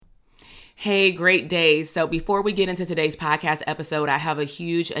Hey, great day. So before we get into today's podcast episode, I have a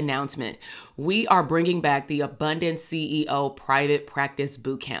huge announcement. We are bringing back the Abundance CEO Private Practice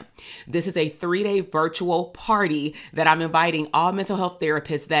Bootcamp. This is a 3-day virtual party that I'm inviting all mental health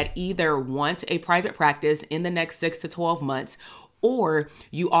therapists that either want a private practice in the next 6 to 12 months, or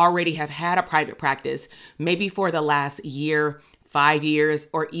you already have had a private practice, maybe for the last year, 5 years,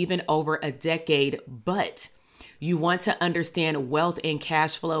 or even over a decade, but you want to understand wealth and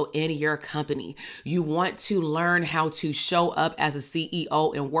cash flow in your company. You want to learn how to show up as a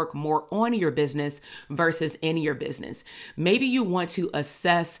CEO and work more on your business versus in your business. Maybe you want to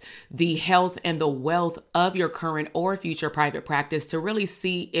assess the health and the wealth of your current or future private practice to really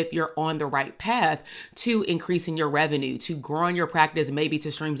see if you're on the right path to increasing your revenue, to growing your practice, maybe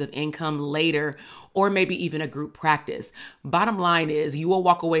to streams of income later, or maybe even a group practice. Bottom line is you will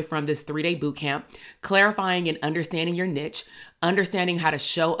walk away from this 3-day bootcamp clarifying and understanding your niche, understanding how to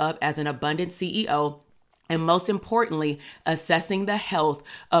show up as an abundant CEO, and most importantly, assessing the health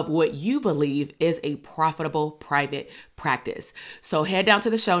of what you believe is a profitable private practice. So head down to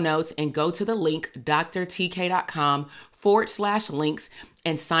the show notes and go to the link, drtk.com/links,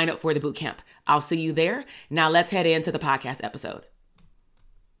 and sign up for the bootcamp. I'll see you there. Now let's head into the podcast episode.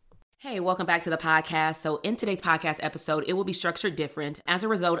 Hey, welcome back to the podcast. So in today's podcast episode, it will be structured different as a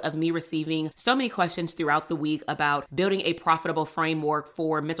result of me receiving so many questions throughout the week about building a profitable framework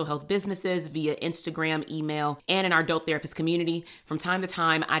for mental health businesses via Instagram, email, and in our Dope Therapist community. From time to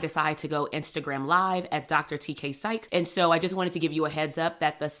time, I decide to go Instagram live at Dr. TK Psych. And so I just wanted to give you a heads up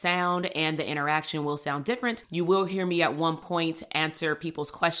that the sound and the interaction will sound different. You will hear me at one point answer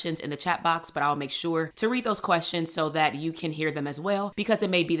people's questions in the chat box, but I'll make sure to read those questions so that you can hear them as well, because it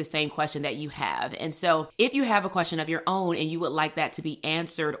may be the same question that you have. And so if you have a question of your own and you would like that to be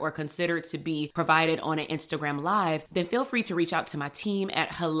answered or considered to be provided on an Instagram live, then feel free to reach out to my team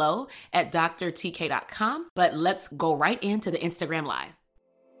at hello@drtk.com. But let's go right into the Instagram live.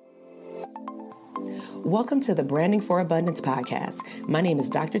 Welcome to the Branding for Abundance podcast. My name is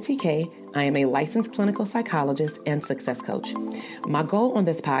Dr. TK. I am a licensed clinical psychologist and success coach. My goal on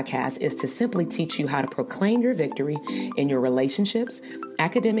this podcast is to simply teach you how to proclaim your victory in your relationships,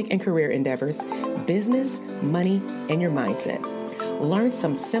 academic and career endeavors, business, money, and your mindset. Learn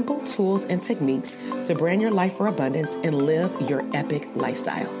some simple tools and techniques to brand your life for abundance and live your epic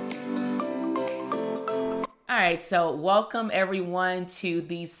lifestyle. All right, so welcome everyone to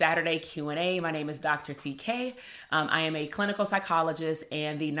the Saturday Q&A. My name is Dr. TK. I am a clinical psychologist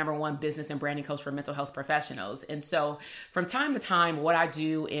and the #1 business and branding coach for mental health professionals. And so from time to time, what I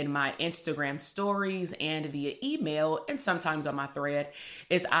do in my Instagram stories and via email and sometimes on my thread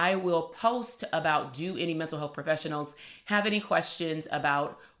is I will post about, do any mental health professionals have any questions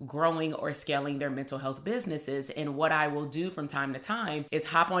about growing or scaling their mental health businesses? And what I will do from time to time is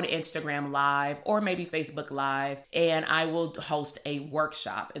hop on Instagram Live or maybe Facebook Live, and I will host a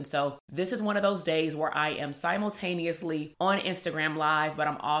workshop. And so this is one of those days where I am simultaneously on Instagram Live, but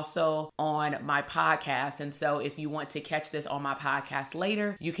I'm also on my podcast. And so if you want to catch this on my podcast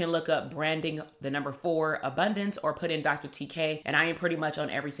later, you can look up Branding the number 4 Abundance or put in Dr. TK, and I am pretty much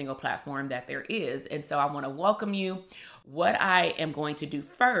on every single platform that there is. And so I want to welcome you. What I am going to do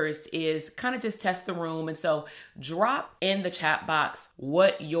first is kind of just test the room. And so drop in the chat box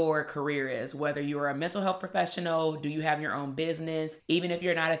what your career is, whether you're a mental health professional, do you have your own business? Even if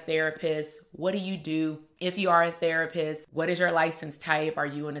you're not a therapist, what do you do? If you are a therapist, what is your license type? Are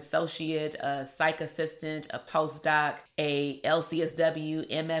you an associate, a psych assistant, a postdoc, a LCSW,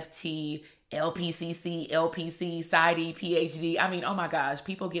 MFT, LPCC, LPC, PsyD, PhD? I mean, oh my gosh,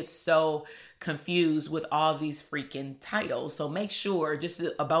 people get so confused with all these freaking titles. So make sure, just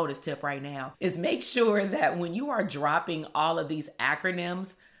a bonus tip right now, is make sure that when you are dropping all of these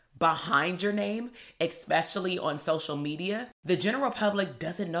acronyms behind your name, especially on social media, the general public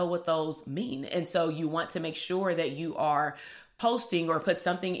doesn't know what those mean. And so you want to make sure that you are posting or put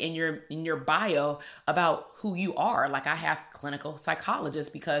something in your bio about who you are. Like I have clinical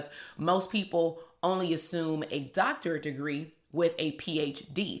psychologist because most people only assume a doctorate degree with a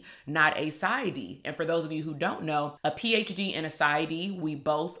PhD, not a PsyD. And for those of you who don't know, a PhD and a PsyD, we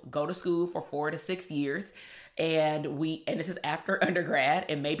both go to school for 4 to 6 years. And this is after undergrad,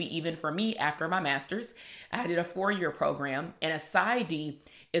 and maybe even for me after my master's. I did a 4-year program, and a PsyD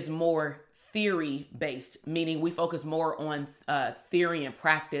is more theory-based, meaning we focus more on theory and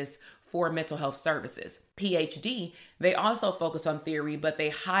practice for mental health services. PhD, they also focus on theory, but they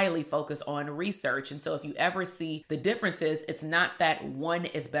highly focus on research. And so if you ever see the differences, it's not that one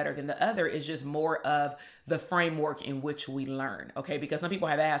is better than the other. It's just more of the framework in which we learn, okay? Because some people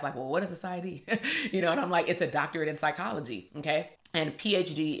have asked like, well, what is a PsyD? And I'm like, it's a doctorate in psychology, okay? and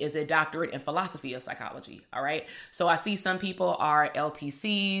PhD is a doctorate in philosophy of psychology. All right. So I see some people are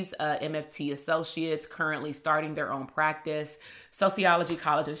LPCs, MFT associates, currently starting their own practice, sociology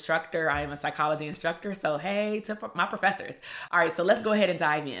college instructor. I am a psychology instructor. So, hey, to my professors. All right. So let's go ahead and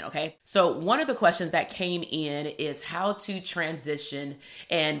dive in. Okay. So one of the questions that came in is how to transition.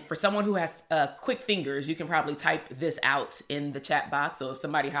 And for someone who has quick fingers, you can probably type this out in the chat box. So if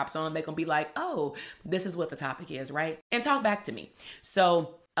somebody hops on, they can be like, oh, this is what the topic is, right? And talk back to me.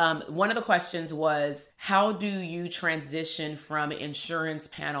 So one of the questions was, how do you transition from insurance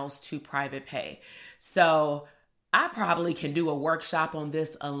panels to private pay? So I probably can do a workshop on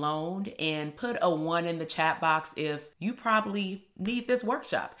this alone and put a 1 in the chat box if you probably need this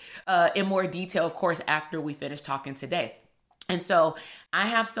workshop in more detail, of course, after we finish talking today. And so I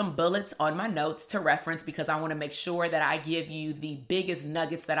have some bullets on my notes to reference because I want to make sure that I give you the biggest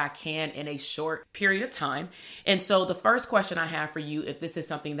nuggets that I can in a short period of time. And so the first question I have for you, if this is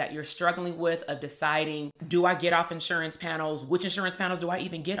something that you're struggling with of deciding, do I get off insurance panels? Which insurance panels do I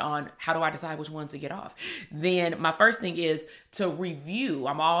even get on? How do I decide which ones to get off? Then my first thing is to review.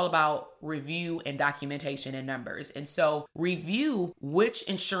 I'm all about review and documentation and numbers. And so review which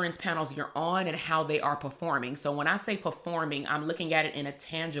insurance panels you're on and how they are performing. So when I say performing, I'm looking at it in a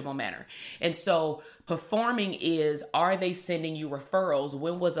tangible manner. And so performing is, are they sending you referrals?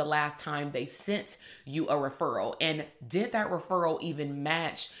 When was the last time they sent you a referral? And did that referral even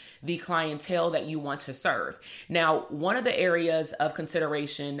match the clientele that you want to serve? Now, one of the areas of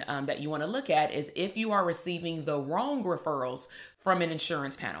consideration that you want to look at is if you are receiving the wrong referrals from an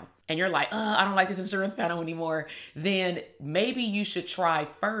insurance panel and you're like, I don't like this insurance panel anymore, then maybe you should try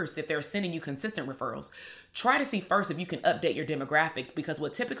first, if they're sending you consistent referrals, try to see first if you can update your demographics, because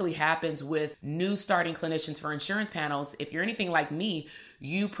what typically happens with new starting clinicians for insurance panels, if you're anything like me,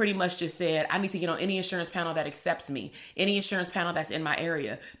 you pretty much just said, I need to get on any insurance panel that accepts me, any insurance panel that's in my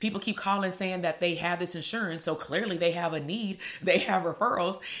area. People keep calling saying that they have this insurance, so clearly they have a need, they have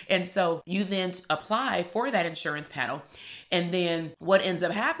referrals. And so you then apply for that insurance panel. And then what ends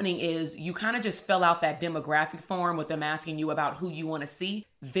up happening is you kind of just fill out that demographic form with them asking you about who you want to see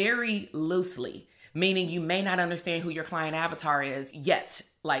very loosely, meaning you may not understand who your client avatar is yet.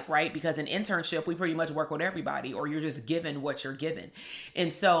 Like, right? Because in internship, we pretty much work with everybody, or you're just given what you're given.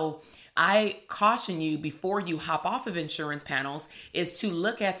 And so I caution you before you hop off of insurance panels is to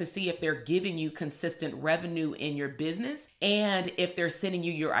look at to see if they're giving you consistent revenue in your business and if they're sending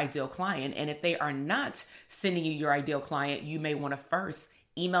you your ideal client. And if they are not sending you your ideal client, you may want to first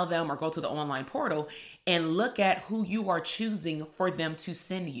email them or go to the online portal and look at who you are choosing for them to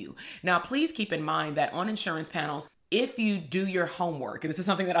send you. Now, please keep in mind that on insurance panels, if you do your homework, and this is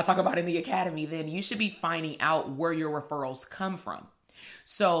something that I talk about in the academy, then you should be finding out where your referrals come from.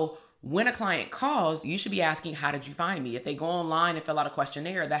 So when a client calls, you should be asking, how did you find me? If they go online and fill out a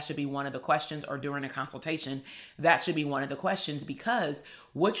questionnaire, that should be one of the questions, or during a consultation, that should be one of the questions, because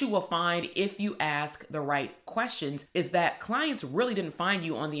what you will find if you ask the right questions is that clients really didn't find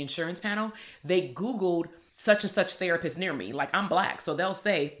you on the insurance panel. They Googled such and such therapist near me. Like, I'm Black, so they'll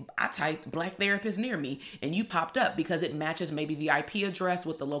say, I typed Black therapist near me, and you popped up because it matches maybe the IP address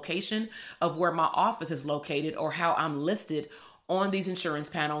with the location of where my office is located or how I'm listed on these insurance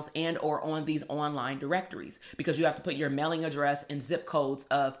panels and or on these online directories, because you have to put your mailing address and zip codes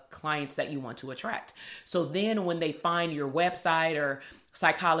of clients that you want to attract. So then when they find your website or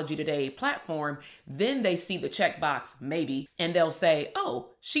Psychology Today platform, then they see the checkbox maybe, and they'll say,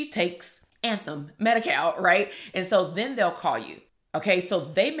 oh, she takes Anthem, Medi-Cal, right? And so then they'll call you. Okay, so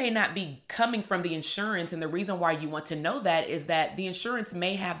they may not be coming from the insurance. And the reason why you want to know that is that the insurance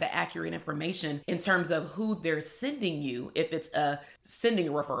may have the accurate information in terms of who they're sending you, if it's a sending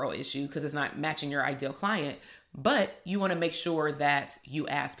a referral issue, because it's not matching your ideal client. But you want to make sure that you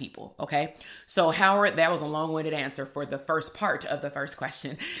ask people. Okay, so Howard, that was a long-winded answer for the first part of the first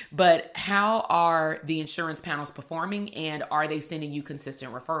question. But how are the insurance panels performing, and are they sending you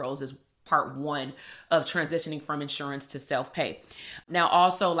consistent referrals is part one of transitioning from insurance to self-pay. Now,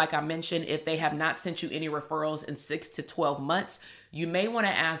 also, like I mentioned, if they have not sent you any referrals in 6 to 12 months, you may want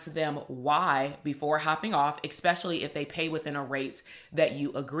to ask them why before hopping off, especially if they pay within a rate that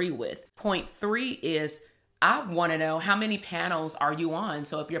you agree with. Point 3 is, I want to know, how many panels are you on?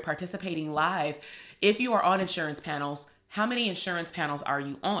 So if you're participating live, if you are on insurance panels, how many insurance panels are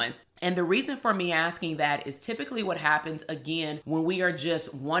you on? And the reason for me asking that is typically what happens, again, when we are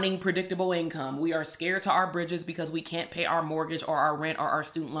just wanting predictable income. We are scared to our bridges because we can't pay our mortgage or our rent or our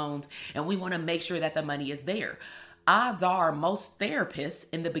student loans, and we want to make sure that the money is there. odds are most therapists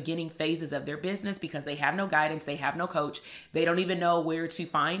in the beginning phases of their business, because they have no guidance, they have no coach, they don't even know where to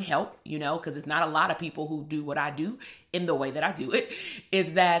find help, because it's not a lot of people who do what I do in the way that I do it,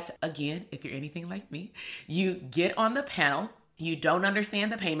 is that, again, if you're anything like me, you get on the panel, you don't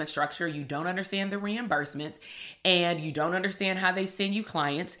understand the payment structure, you don't understand the reimbursements, and you don't understand how they send you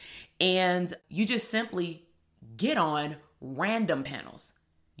clients, and you just simply get on random panels.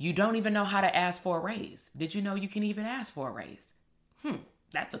 You don't even know how to ask for a raise. Did you know you can even ask for a raise?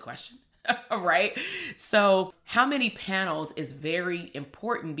 That's a question. Right? So how many panels is very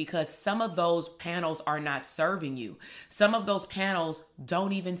important, because some of those panels are not serving you. Some of those panels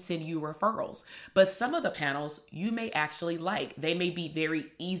don't even send you referrals, but some of the panels you may actually like. They may be very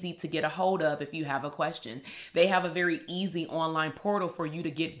easy to get a hold of if you have a question. They have a very easy online portal for you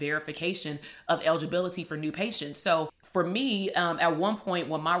to get verification of eligibility for new patients. So for me, at one point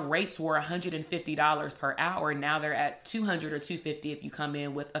when my rates were $150 per hour, now they're at $200 or $250 if you come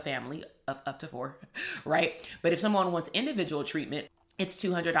in with a family of up to 4, right? But if someone wants individual treatment, it's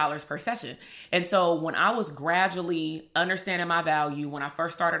 $200 per session. And so when I was gradually understanding my value, when I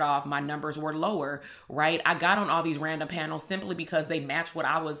first started off, my numbers were lower, right? I got on all these random panels simply because they matched what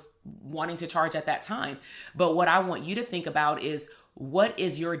I was wanting to charge at that time. But what I want you to think about is, what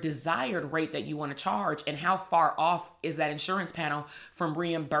is your desired rate that you want to charge, and how far off is that insurance panel from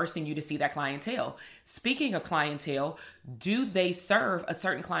reimbursing you to see that clientele? Speaking of clientele, do they serve a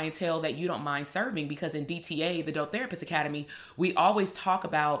certain clientele that you don't mind serving? Because in DTA, the Dope Therapist Academy, we always talk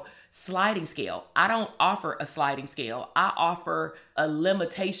about sliding scale. I don't offer a sliding scale. I offer a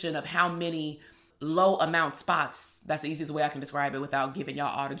limitation of how many low amount spots. That's the easiest way I can describe it without giving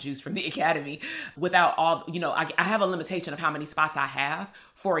y'all all the juice from the academy. Without all, I have a limitation of how many spots I have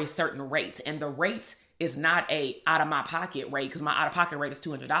for a certain rate. And the rate is not a out of my pocket rate, because my out of pocket rate is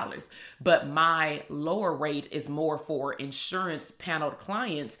 $200. But my lower rate is more for insurance paneled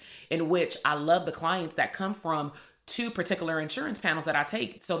clients, in which I love the clients that come from 2 particular insurance panels that I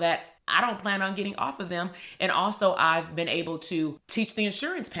take, so that I don't plan on getting off of them. And also I've been able to teach the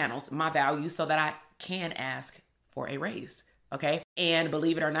insurance panels my value so that I can ask for a raise. Okay. And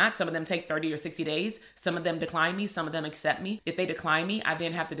believe it or not, some of them take 30 or 60 days. Some of them decline me. Some of them accept me. If they decline me, I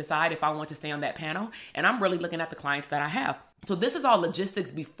then have to decide if I want to stay on that panel. And I'm really looking at the clients that I have. So this is all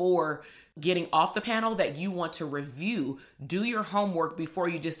logistics before getting off the panel that you want to review. Do your homework before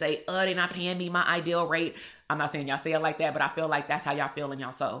you just say, they're not paying me my ideal rate. I'm not saying y'all say it like that, but I feel like that's how y'all feel in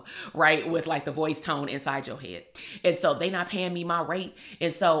y'all soul, right? With like the voice tone inside your head. And so they not paying me my rate.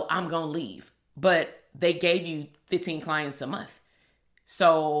 And so I'm going to leave. But they gave you 15 clients a month.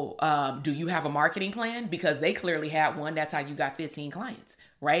 So do you have a marketing plan? Because they clearly had one. That's how you got 15 clients,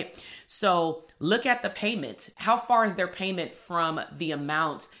 right? So look at the payment. How far is their payment from the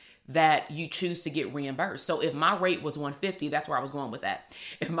amount that you choose to get reimbursed? So if my rate was $150, that's where I was going with that.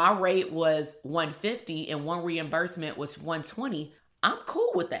 If my rate was $150 and one reimbursement was $120, I'm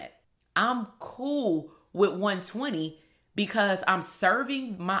cool with that. I'm cool with $120 because I'm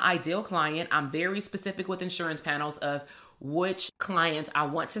serving my ideal client. I'm very specific with insurance panels of which clients I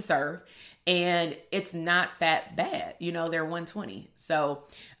want to serve. And it's not that bad. They're $120. So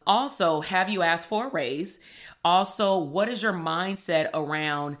also, have you asked for a raise? Also, what is your mindset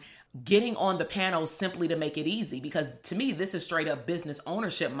around getting on the panel simply to make it easy? Because to me, this is straight up business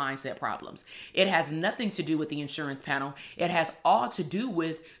ownership mindset problems. It has nothing to do with the insurance panel. It has all to do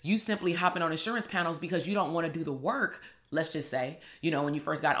with you simply hopping on insurance panels because you don't want to do the work. Let's just say, when you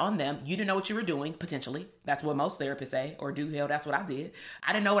first got on them, you didn't know what you were doing, potentially. That's what most therapists say or do. Hell, that's what I did.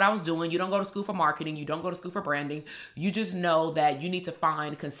 I didn't know what I was doing. You don't go to school for marketing. You don't go to school for branding. You just know that you need to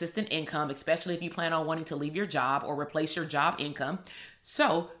find consistent income, especially if you plan on wanting to leave your job or replace your job income.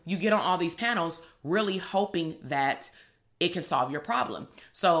 So you get on all these panels really hoping that it can solve your problem.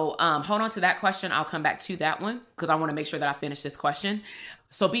 So hold on to that question. I'll come back to that one because I want to make sure that I finish this question.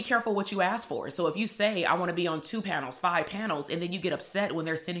 So be careful what you ask for. So if you say, I want to be on 2 panels, 5 panels, and then you get upset when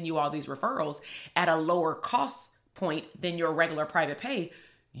they're sending you all these referrals at a lower cost point than your regular private pay,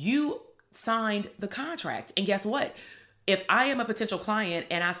 you signed the contract. And guess what? If I am a potential client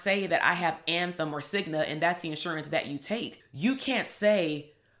and I say that I have Anthem or Cigna and that's the insurance that you take, you can't say,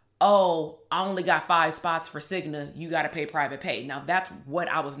 oh, I only got 5 spots for Cigna, you got to pay private pay. Now, that's what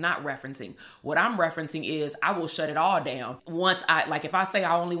I was not referencing. What I'm referencing is I will shut it all down. Once if I say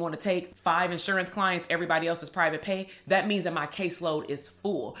I only want to take 5 insurance clients, everybody else is private pay, that means that my caseload is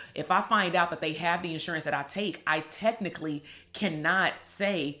full. If I find out that they have the insurance that I take, I technically cannot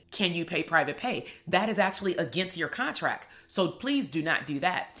say, can you pay private pay? That is actually against your contract. So please do not do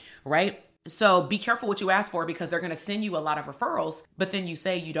that, right? So be careful what you ask for, because they're going to send you a lot of referrals, but then you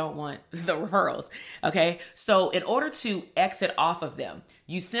say you don't want the referrals. Okay. So in order to exit off of them,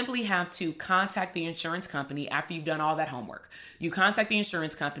 you simply have to contact the insurance company after you've done all that homework. You contact the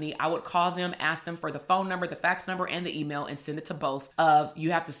insurance company. I would call them, ask them for the phone number, the fax number, and the email, and send it to both.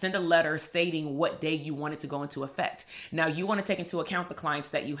 You have to send a letter stating what day you want it to go into effect. Now, you want to take into account the clients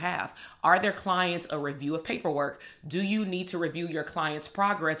that you have. Are their clients a review of paperwork? Do you need to review your client's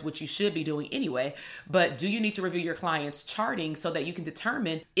progress, which you should be doing anyway, but do you need to review your client's charting so that you can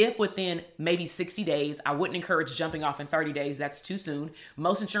determine if within maybe 60 days, I wouldn't encourage jumping off in 30 days, that's too soon.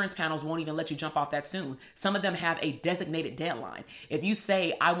 Most insurance panels won't even let you jump off that soon. Some of them have a designated deadline. If you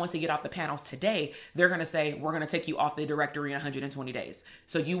say, I want to get off the panels today, they're going to say, we're going to take you off the directory in 120 days.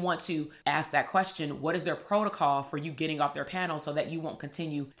 So you want to ask that question, what is their protocol for you getting off their panel so that you won't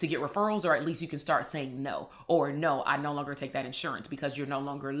continue to get referrals, or at least you can start saying no, or no, I no longer take that insurance because you're no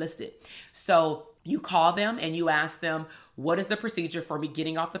longer listed. So you call them and you ask them, what is the procedure for me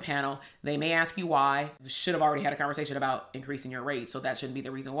getting off the panel? They may ask you why. You should have already had a conversation about increasing your rate, so that shouldn't be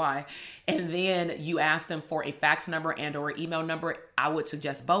the reason why. And then you ask them for a fax number and or email number. I would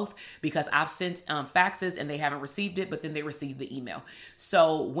suggest both, because I've sent faxes and they haven't received it, but then they receive the email.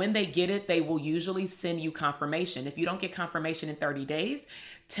 So when they get it, they will usually send you confirmation. If you don't get confirmation in 30 days,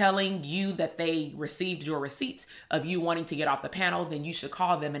 telling you that they received your receipts of you wanting to get off the panel, then you should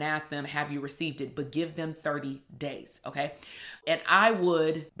call them and ask them, have you received it? But give them 30 days, okay? And I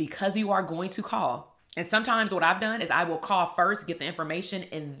would, because you are going to call, and sometimes what I've done is I will call first, get the information,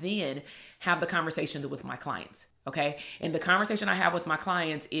 and then have the conversation with my clients, okay? And the conversation I have with my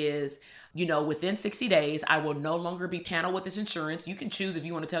clients is, within 60 days, I will no longer be paneled with this insurance. You can choose if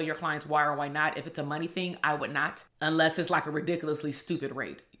you want to tell your clients why or why not. If it's a money thing, I would not, unless it's like a ridiculously stupid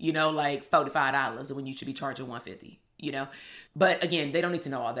rate, like $45 when you should be charging $150. But again, they don't need to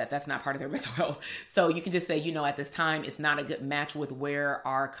know all that. That's not part of their mental health. So you can just say, at this time, it's not a good match with where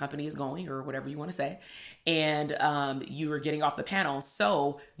our company is going, or whatever you want to say. And you are getting off the panel.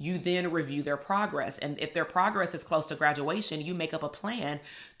 So you then review their progress. And if their progress is close to graduation, you make up a plan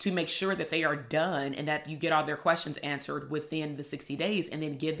to make sure that they are done and that you get all their questions answered within the 60 days, and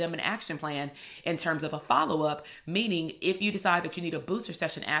then give them an action plan in terms of a follow-up, meaning if you decide that you need a booster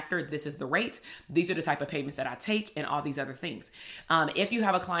session after, this is the rate, these are the type of payments that I take, and all these other things. If you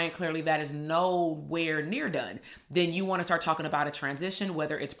have a client clearly that is nowhere near done, then you want to start talking about a transition,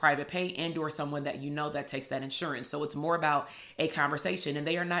 whether it's private pay and or someone that that takes that insurance. So it's more about a conversation, and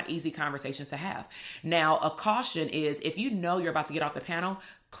they are not easy conversations to have. Now, a caution is, if you're about to get off the panel,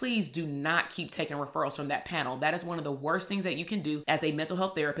 please do not keep taking referrals from that panel. That is one of the worst things that you can do as a mental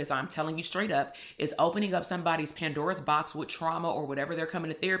health therapist. I'm telling you straight up, is opening up somebody's Pandora's box with trauma or whatever they're coming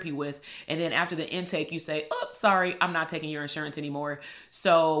to therapy with. And then after the intake, you say, oh, sorry, I'm not taking your insurance anymore.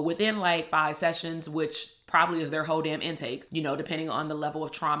 So within like 5 sessions, which probably is their whole damn intake, depending on the level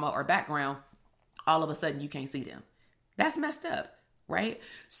of trauma or background, all of a sudden you can't see them. That's messed up. Right?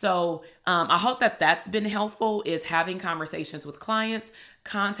 So I hope that that's been helpful, is having conversations with clients,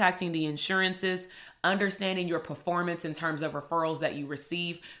 contacting the insurances, understanding your performance in terms of referrals that you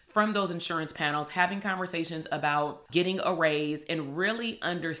receive from those insurance panels, having conversations about getting a raise, and really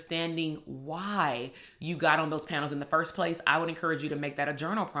understanding why you got on those panels in the first place. I would encourage you to make that a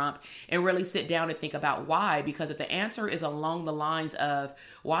journal prompt and really sit down and think about why, because if the answer is along the lines of,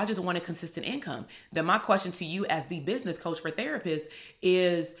 well, I just want a consistent income, then my question to you as the business coach for therapists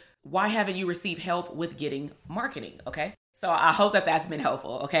is, why haven't you received help with getting marketing? Okay. So I hope that that's been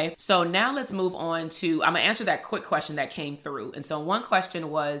helpful. Okay. So now let's move on to, I'm going to answer that quick question that came through. And so one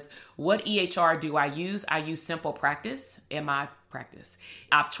question was, what EHR do I use? I use Simple Practice in my practice.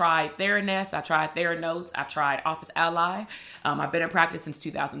 I've tried Theranos, I tried Theranos, I've tried Office Ally. I've been in practice since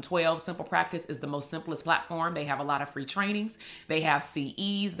 2012. Simple Practice is the most simplest platform. They have a lot of free trainings. They have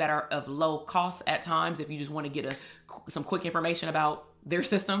CEs that are of low cost at times if you just want to get some quick information about their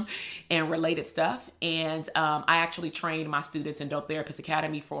system and related stuff. And I actually trained my students in Dope Therapist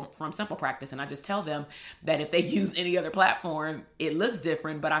Academy from Simple Practice. And I just tell them that if they use any other platform, it looks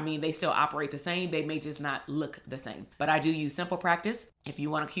different, but they still operate the same. They may just not look the same. But I do use Simple Practice. If you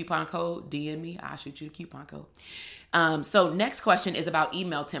want a coupon code, DM me. I'll shoot you the coupon code. So next question is about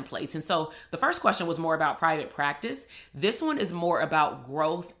email templates. And so the first question was more about private practice. This one is more about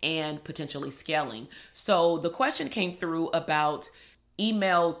growth and potentially scaling. So the question came through about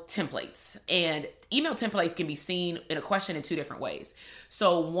email templates, and email templates can be seen in a question in 2 different ways.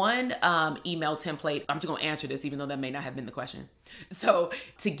 So one email template, I'm just going to answer this even though that may not have been the question. So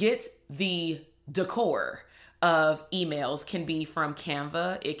to get the decor of emails can be from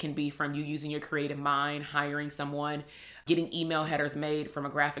Canva. It can be from you using your creative mind, hiring someone, getting email headers made from a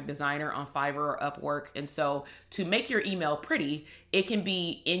graphic designer on Fiverr or Upwork. And so to make your email pretty, it can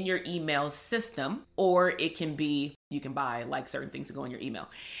be in your email system, or it can be, you can buy like certain things to go in your email.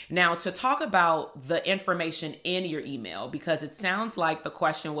 Now, to talk about the information in your email, because it sounds like the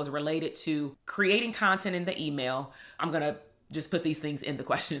question was related to creating content in the email. I'm going to just put these things in the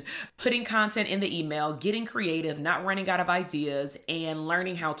question. Putting content in the email, getting creative, not running out of ideas, and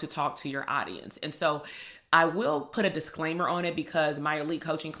learning how to talk to your audience. And so I will put a disclaimer on it because my elite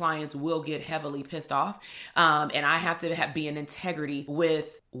coaching clients will get heavily pissed off. And I have to be in integrity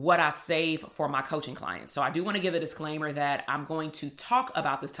with what I save for my coaching clients. So I do want to give a disclaimer that I'm going to talk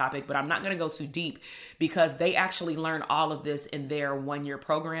about this topic, but I'm not going to go too deep because they actually learn all of this in their 1-year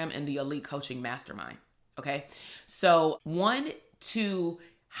program in the Elite Coaching Mastermind. Okay. So to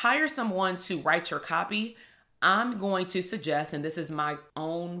hire someone to write your copy, I'm going to suggest, and this is my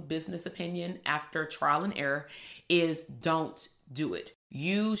own business opinion after trial and error, is don't do it.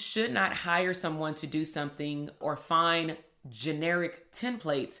 You should not hire someone to do something or find generic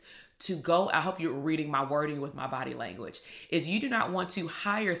templates to go. I hope you're reading my wording with my body language. Is you do not want to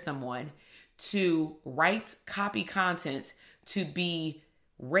hire someone to write copy content to be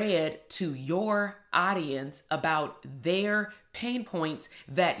read to your audience about their pain points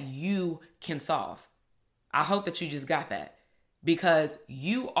that you can solve. I hope that you just got that, because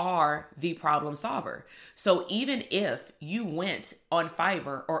you are the problem solver. So even if you went on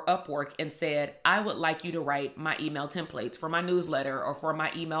Fiverr or Upwork and said, I would like you to write my email templates for my newsletter or for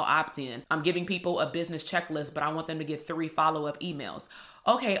my email opt-in. I'm giving people a business checklist, but I want them to get 3 follow-up emails.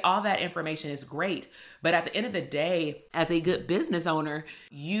 Okay, all that information is great. But at the end of the day, as a good business owner,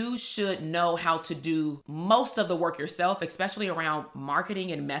 you should know how to do most of the work yourself, especially around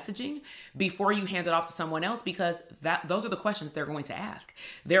marketing and messaging, before you hand it off to someone else, because those are the questions they're going to ask.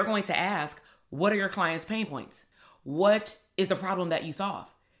 They're going to ask, what are your clients' pain points? What is the problem that you solve?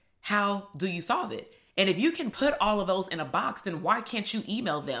 How do you solve it? And if you can put all of those in a box, then why can't you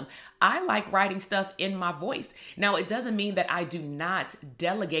email them? I like writing stuff in my voice. Now, it doesn't mean that I do not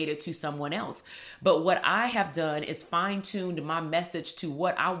delegate it to someone else. But what I have done is fine-tuned my message to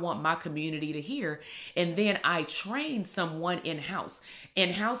what I want my community to hear. And then I train someone in-house.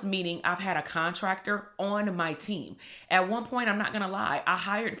 In-house meaning I've had a contractor on my team. At one point, I'm not going to lie, I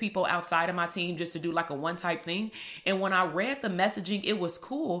hired people outside of my team just to do like a one-type thing. And when I read the messaging, it was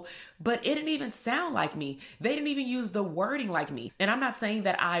cool, but it didn't even sound like me. They didn't even use the wording like me. And I'm not saying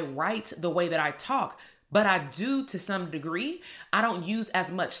that I write the way that I talk, but I do to some degree. I don't use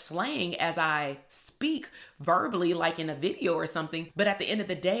as much slang as I speak verbally, like in a video or something. But at the end of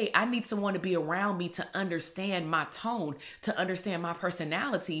the day, I need someone to be around me to understand my tone, to understand my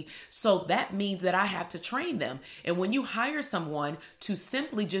personality. So that means that I have to train them. And when you hire someone to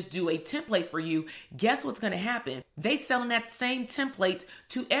simply just do a template for you, guess what's going to happen? They selling that same template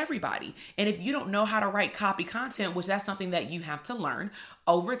to everybody. And if you don't know how to write copy content, which that's something that you have to learn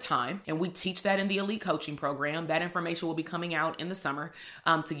over time, and we teach that in the Elite Coaching program. That information will be coming out in the summer.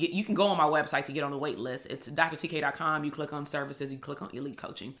 You can go on my website to get on the wait list. It's drtk.com. You click on services, you click on Elite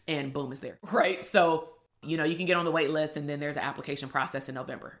Coaching, and boom, it's there. Right. So, you can get on the wait list, and then there's an application process in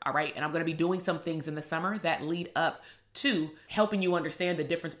November. All right. And I'm going to be doing some things in the summer that lead up to helping you understand the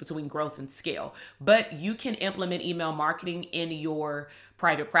difference between growth and scale. But you can implement email marketing in your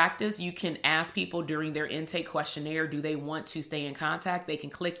private practice. You can ask people during their intake questionnaire, do they want to stay in contact? They can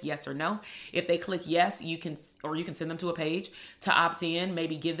click yes or no. If they click yes, you can send them to a page to opt in,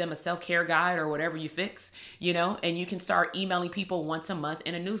 maybe give them a self-care guide or whatever you fix, and you can start emailing people once a month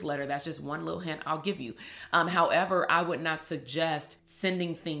in a newsletter. That's just one little hint I'll give you. However, I would not suggest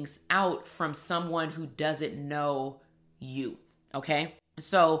sending things out from someone who doesn't know you. Okay.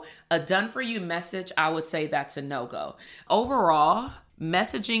 So a done for you message, I would say that's a no-go. Overall,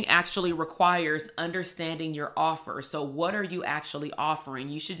 messaging actually requires understanding your offer. So what are you actually offering?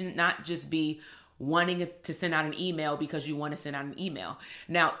 You should not just be wanting to send out an email because you want to send out an email.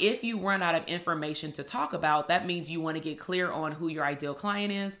 Now, if you run out of information to talk about, that means you want to get clear on who your ideal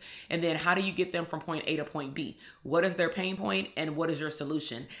client is. And then how do you get them from point A to point B? What is their pain point and what is your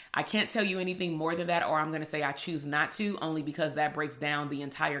solution? I can't tell you anything more than that, or I'm going to say I choose not to, only because that breaks down the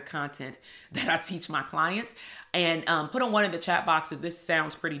entire content that I teach my clients. And put on one in the chat box if this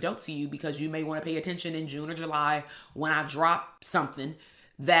sounds pretty dope to you, because you may want to pay attention in June or July when I drop something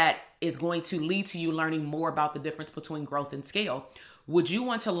that is going to lead to you learning more about the difference between growth and scale. Would you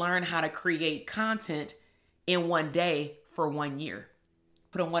want to learn how to create content in one day for 1 year?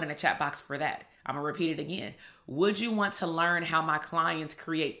 Put on one in the chat box for that. I'm going to repeat it again. Would you want to learn how my clients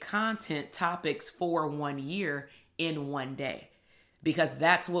create content topics for 1 year in 1 day? Because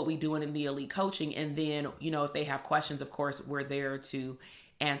that's what we do in the elite coaching. And then, if they have questions, of course, we're there to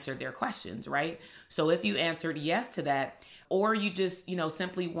answer their questions, right? So if you answered yes to that, or you just,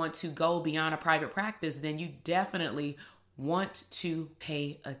 simply want to go beyond a private practice, then you definitely want to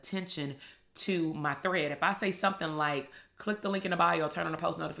pay attention to my thread. If I say something like, click the link in the bio, turn on the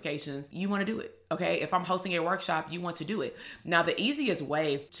post notifications, you want to do it. Okay. If I'm hosting a workshop, you want to do it. Now, the easiest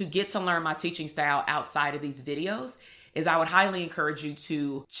way to get to learn my teaching style outside of these videos is I would highly encourage you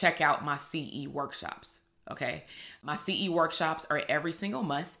to check out my CE workshops. Okay. My CE workshops are every single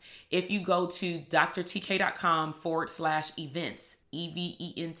month. If you go to drtk.com/events,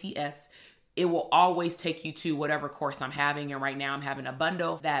 EVENTS, it will always take you to whatever course I'm having. And right now I'm having a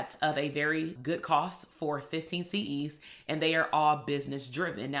bundle that's of a very good cost for 15 CEs, and they are all business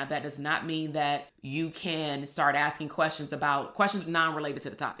driven. Now, that does not mean that you can start asking questions non-related to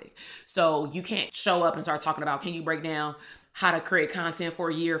the topic. So you can't show up and start talking about, can you break down how to create content for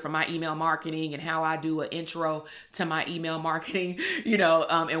a year for my email marketing and how I do an intro to my email marketing,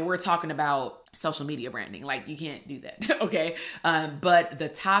 and we're talking about social media branding. Like, you can't do that. Okay. But the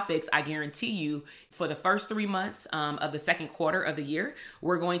topics, I guarantee you, for the first 3 months of the second quarter of the year,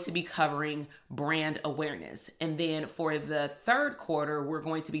 we're going to be covering brand awareness. And then for the third quarter, we're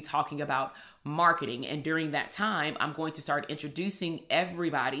going to be talking about marketing. And during that time, I'm going to start introducing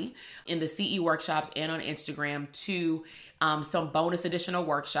everybody in the CE workshops and on Instagram to some bonus additional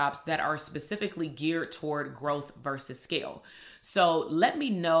workshops that are specifically geared toward growth versus scale. So let me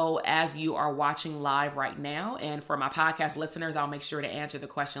know as you are watching live right now. And for my podcast listeners, I'll make sure to answer the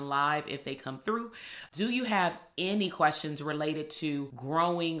question live if they come through. Do you have any questions related to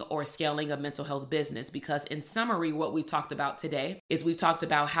growing or scaling a mental health business? Because in summary, what we talked about today is we've talked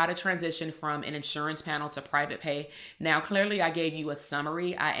about how to transition from an insurance panel to private pay. Now, clearly I gave you a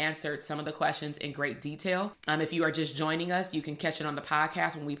summary. I answered some of the questions in great detail. If you are just joining us, you can catch it on the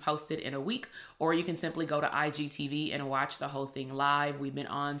podcast when we post it in a week, or you can simply go to IGTV and watch the whole thing live. We've been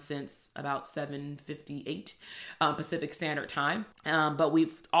on since about 7:58 Pacific Standard Time. But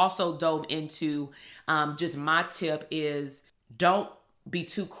we've also dove into just my tip is don't be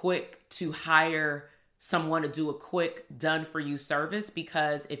too quick to hire someone to do a quick done for you service,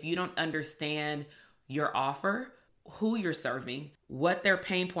 because if you don't understand your offer, who you're serving, what their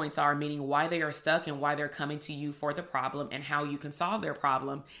pain points are, meaning why they are stuck and why they're coming to you for the problem and how you can solve their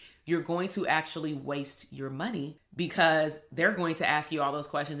problem, you're going to actually waste your money, because they're going to ask you all those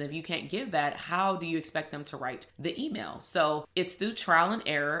questions. If you can't give that, how do you expect them to write the email? So it's through trial and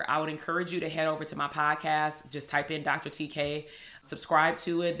error. I would encourage you to head over to my podcast. Just type in Dr. TK, subscribe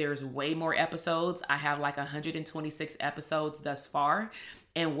to it. There's way more episodes. I have like 126 episodes thus far.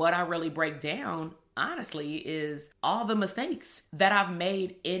 And what I really break down, honestly, is all the mistakes that I've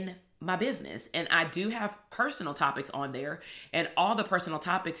made in my business. And I do have personal topics on there, and all the personal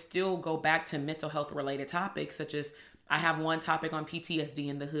topics still go back to mental health related topics, such as I have one topic on PTSD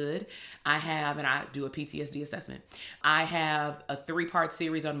in the hood. And I do a PTSD assessment. I have a 3-part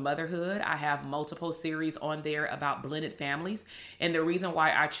series on motherhood. I have multiple series on there about blended families. And the reason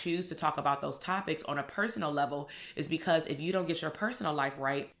why I choose to talk about those topics on a personal level is because if you don't get your personal life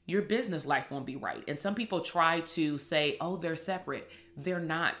right, your business life won't be right. And some people try to say, oh, they're separate. They're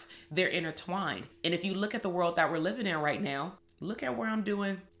not. They're intertwined. And if you look at the world that we're living in right now, look at where I'm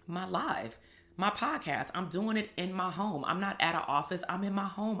doing my live. My podcast, I'm doing it in my home. I'm not at an office. I'm in my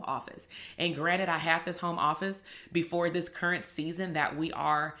home office. And granted, I had this home office before this current season that we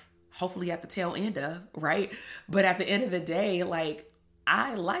are hopefully at the tail end of, right? But at the end of the day,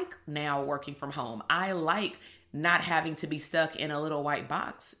 I like now working from home. I like not having to be stuck in a little white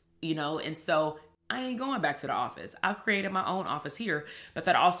box, and so I ain't going back to the office. I've created my own office here, but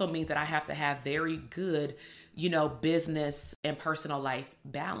that also means that I have to have very good business and personal life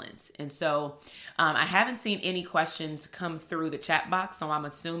balance. And so I haven't seen any questions come through the chat box. So I'm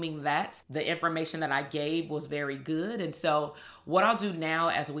assuming that the information that I gave was very good. And so what I'll do now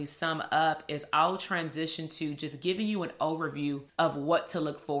as we sum up is I'll transition to just giving you an overview of what to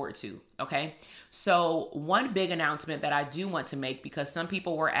look forward to. Okay. So one big announcement that I do want to make, because some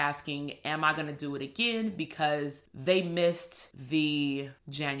people were asking, am I going to do it again? Because they missed the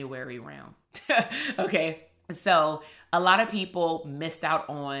January round. Okay. So a lot of people missed out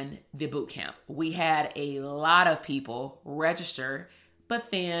on the boot camp. We had a lot of people register, but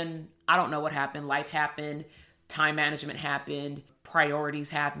then I don't know what happened. Life happened, time management happened, priorities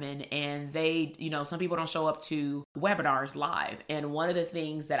happened, and some people don't show up to webinars live. And one of the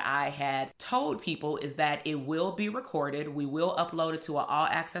things that I had told people is that it will be recorded. We will upload it to an all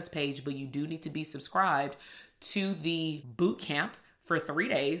access page, but you do need to be subscribed to the boot camp for 3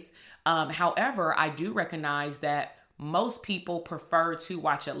 days. However, I do recognize that most people prefer to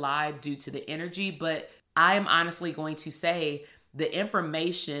watch it live due to the energy, but I am honestly going to say the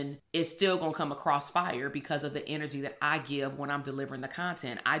information is still going to come across fire because of the energy that I give when I'm delivering the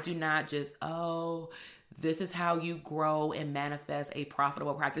content. I do not just, this is how you grow and manifest a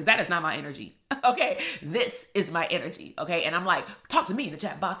profitable practice. That is not my energy. Okay. This is my energy. Okay. And I'm like, talk to me in the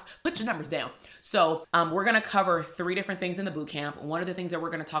chat box, put your numbers down. So we're going to cover 3 different things in the boot camp. One of the things that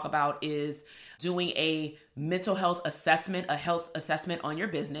we're going to talk about is doing a mental health assessment, a health assessment on your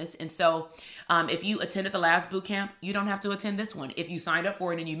business. And so if you attended the last boot camp, you don't have to attend this one. If you signed up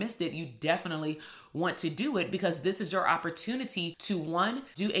for it and you missed it, you definitely want to do it because this is your opportunity to, 1,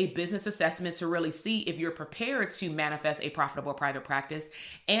 do a business assessment to really see if you're prepared to manifest a profitable private practice,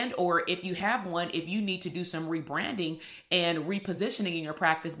 and or if you have one, if you need to do some rebranding and repositioning in your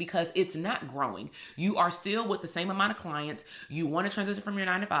practice because it's not growing. You are still with the same amount of clients. You want to transition from your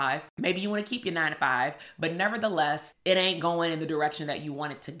 9 to 5. Maybe you want to keep your 9 to 5, but nevertheless, it ain't going in the direction that you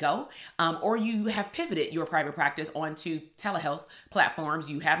want it to go. Or you have pivoted your private practice onto telehealth platforms.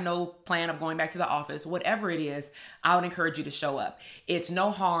 You have no plan of going back to the office, whatever it is, I would encourage you to show up. It's no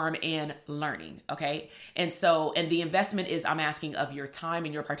harm in learning. Okay. And the investment is, I'm asking of your time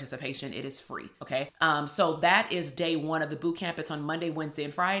and your participation. It is free. Okay. So that is day 1 of the boot camp. It's on Monday, Wednesday,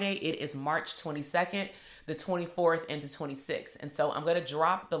 and Friday. It is March 22nd, the 24th, and the 26th. And so I'm going to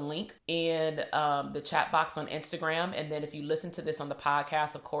drop the link in the chat box on Instagram. And then if you listen to this on the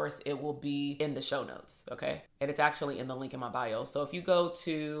podcast, of course, it will be in the show notes. Okay. And it's actually in the link in my bio. So if you go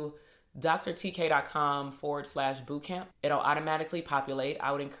to drtk.com/bootcamp, it'll automatically populate.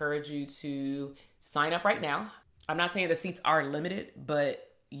 I would encourage you to sign up right now. I'm not saying the seats are limited, but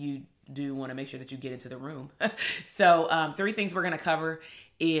you do want to make sure that you get into the room. So 3 things we're going to cover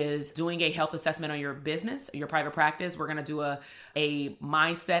is doing a health assessment on your business, your private practice. We're going to do a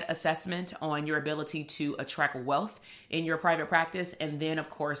mindset assessment on your ability to attract wealth in your private practice. And then, of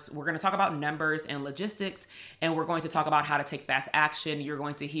course, we're going to talk about numbers and logistics, and we're going to talk about how to take fast action. You're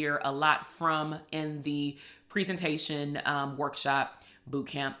going to hear a lot from in the presentation workshop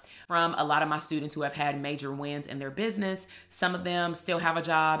bootcamp from a lot of my students who have had major wins in their business. Some of them still have a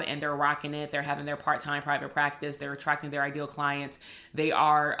job and they're rocking it. They're having their part-time private practice. They're attracting their ideal clients. They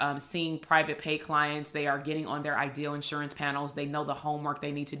are seeing private pay clients. They are getting on their ideal insurance panels. They know the homework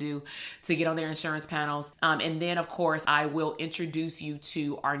they need to do to get on their insurance panels. And then, of course, I will introduce you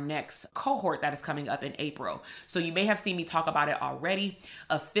to our next cohort that is coming up in April. So you may have seen me talk about it already.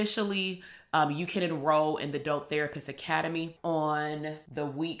 Officially, you can enroll in the Dope Therapist Academy on the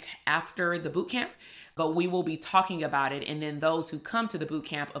week after the boot camp, but we will be talking about it. And then those who come to the boot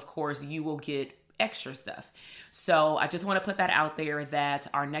camp, of course, you will get extra stuff. So I just want to put that out there that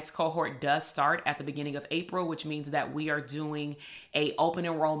our next cohort does start at the beginning of April, which means that we are doing a open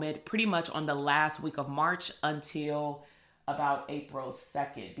enrollment pretty much on the last week of March until about April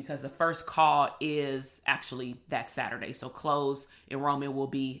 2nd, because the first call is actually that Saturday. So close enrollment will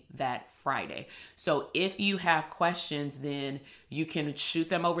be that Friday. So if you have questions, then you can shoot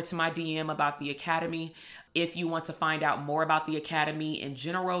them over to my DM about the Academy. If you want to find out more about the Academy in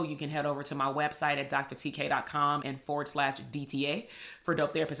general, you can head over to my website at drtk.com and /DTA for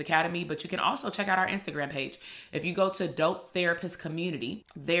Dope Therapist Academy. But you can also check out our Instagram page. If you go to Dope Therapist Community,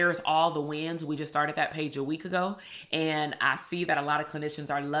 there's all the wins. We just started that page a week ago. And I see that a lot of clinicians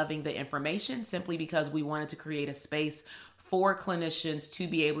are loving the information simply because we wanted to create a space for clinicians to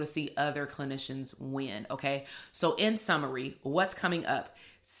be able to see other clinicians win. Okay. So in summary, what's coming up?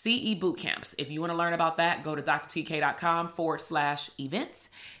 CE boot camps. If you want to learn about that, go to drtk.com /events.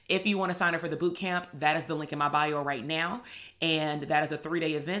 If you want to sign up for the boot camp, that is the link in my bio right now. And that is a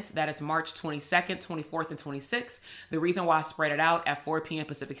 3-day event. That is March 22nd, 24th, and 26th. The reason why I spread it out at 4 p.m.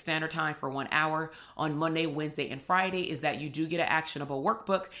 Pacific Standard Time for 1 hour on Monday, Wednesday, and Friday is that you do get an actionable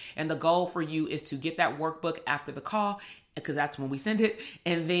workbook. And the goal for you is to get that workbook after the call, because that's when we send it.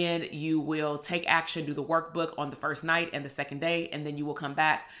 And then you will take action, do the workbook on the first night and the second day. And then you will come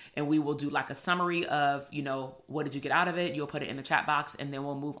back and we will do like a summary of, what did you get out of it? You'll put it in the chat box and then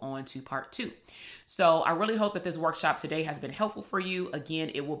we'll move on to part 2. So I really hope that this workshop today has been helpful for you.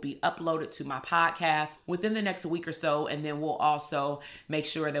 Again, it will be uploaded to my podcast within the next week or so. And then we'll also make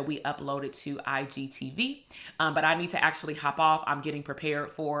sure that we upload it to IGTV. But I need to actually hop off. I'm getting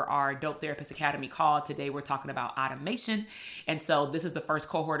prepared for our Dope Therapist Academy call. Today, we're talking about automation. graduation. And so this is the first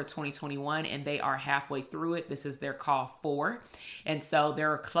cohort of 2021, and they are halfway through it. This is their call 4. And so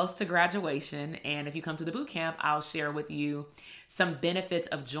they're close to graduation. And if you come to the boot camp, I'll share with you some benefits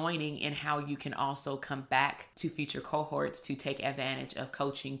of joining and how you can also come back to future cohorts to take advantage of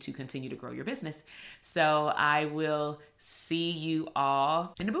coaching to continue to grow your business. So I will see you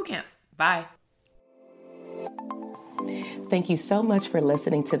all in the boot camp. Bye. Thank you so much for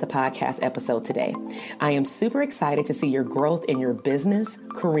listening to the podcast episode today. I am super excited to see your growth in your business,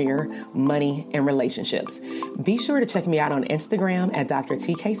 career, money, and relationships. Be sure to check me out on Instagram at Dr.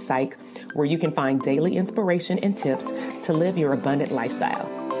 TK Psych, where you can find daily inspiration and tips to live your abundant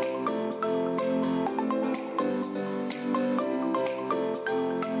lifestyle.